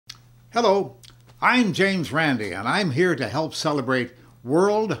Hello, I'm James Randi, and I'm here to help celebrate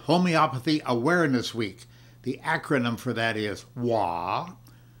World Homeopathy Awareness Week. The acronym for that is WHA,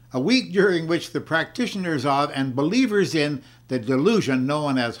 a week during which the practitioners of and believers in the delusion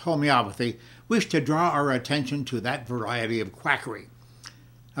known as homeopathy wish to draw our attention to that variety of quackery.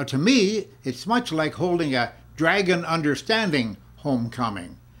 Now, to me, it's much like holding a Dragon Understanding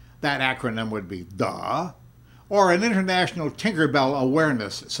homecoming. That acronym would be DA, or an International Tinkerbell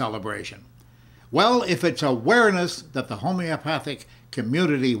Awareness Celebration. Well, if it's awareness that the homeopathic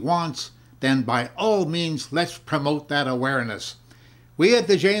community wants, then by all means, let's promote that awareness. We at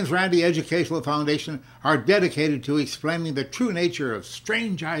the James Randi Educational Foundation are dedicated to explaining the true nature of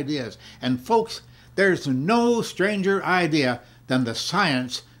strange ideas. And folks, there's no stranger idea than the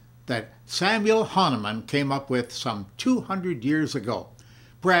science that Samuel Hahnemann came up with some 200 years ago,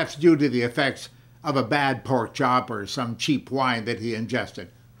 perhaps due to the effects of a bad pork chop or some cheap wine that he ingested.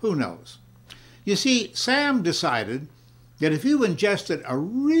 Who knows? You see, Sam decided that if you ingested a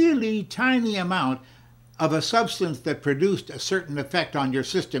really tiny amount of a substance that produced a certain effect on your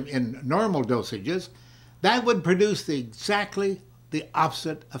system in normal dosages, that would produce exactly the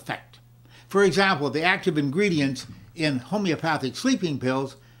opposite effect. For example, the active ingredients in homeopathic sleeping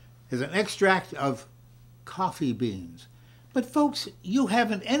pills is an extract of coffee beans. But folks, you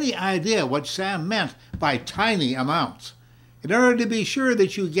haven't any idea what Sam meant by tiny amounts. In order to be sure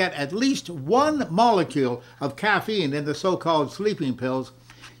that you get at least one molecule of caffeine in the so-called sleeping pills,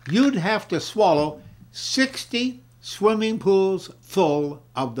 you'd have to swallow 60 swimming pools full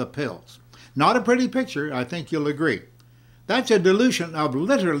of the pills. Not a pretty picture, I think you'll agree. That's a dilution of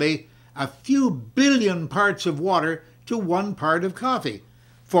literally a few billion parts of water to 1 part of coffee.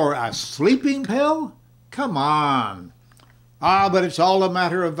 For a sleeping pill? Come on. But it's all a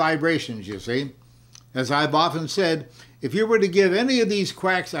matter of vibrations, you see. As I've often said, if you were to give any of these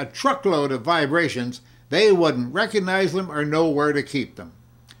quacks a truckload of vibrations, they wouldn't recognize them or know where to keep them.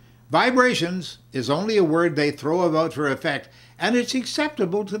 Vibrations is only a word they throw about for effect, and it's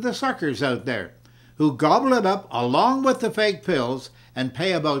acceptable to the suckers out there, who gobble it up along with the fake pills and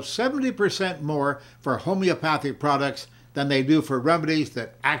pay about 70% more for homeopathic products than they do for remedies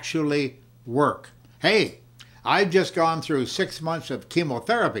that actually work. Hey, I've just gone through 6 months of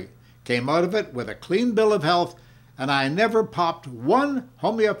chemotherapy, came out of it with a clean bill of health, and I never popped one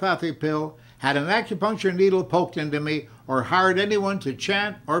homeopathic pill, had an acupuncture needle poked into me, or hired anyone to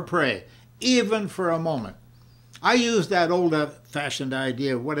chant or pray, even for a moment. I used that old-fashioned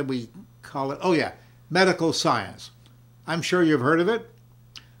idea, what do we call it? Oh yeah, medical science. I'm sure you've heard of it.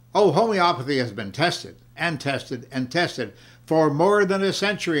 Oh, homeopathy has been tested and tested and tested for more than a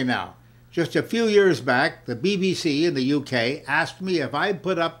century now. Just a few years back, the BBC in the UK asked me if I'd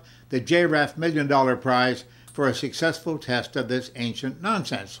put up the JRAF $1 million prize for a successful test of this ancient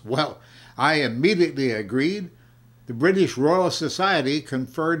nonsense. Well, I immediately agreed. The British Royal Society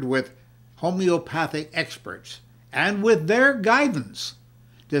conferred with homeopathic experts, and with their guidance,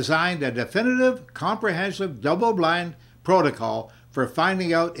 designed a definitive, comprehensive, double-blind protocol for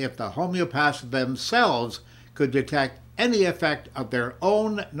finding out if the homeopaths themselves could detect any effect of their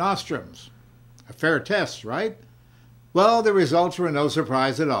own nostrums. A fair test, right? Well, the results were no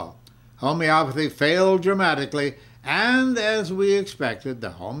surprise at all. Homeopathy failed dramatically, and as we expected,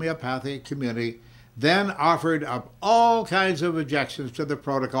 the homeopathic community then offered up all kinds of objections to the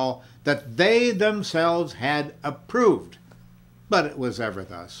protocol that they themselves had approved. But it was ever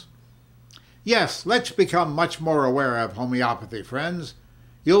thus. Yes, let's become much more aware of homeopathy, friends.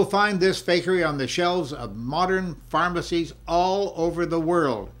 You'll find this fakery on the shelves of modern pharmacies all over the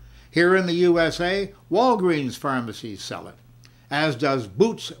world. Here in the USA, Walgreens pharmacies sell it, as does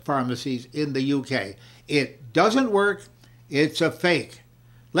Boots pharmacies in the UK. It doesn't work. It's a fake.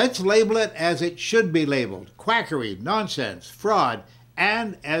 Let's label it as it should be labeled: quackery, nonsense, fraud,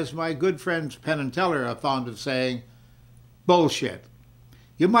 and, as my good friends Penn and Teller are fond of saying, bullshit.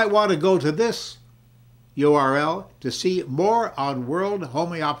 You might want to go to this URL to see more on World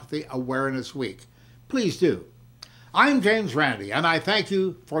Homeopathy Awareness Week. Please do. I'm James Randi, and I thank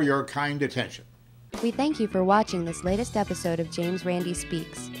you for your kind attention. We thank you for watching this latest episode of James Randi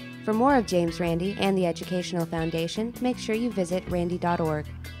Speaks. For more of James Randi and the Educational Foundation, make sure you visit randi.org.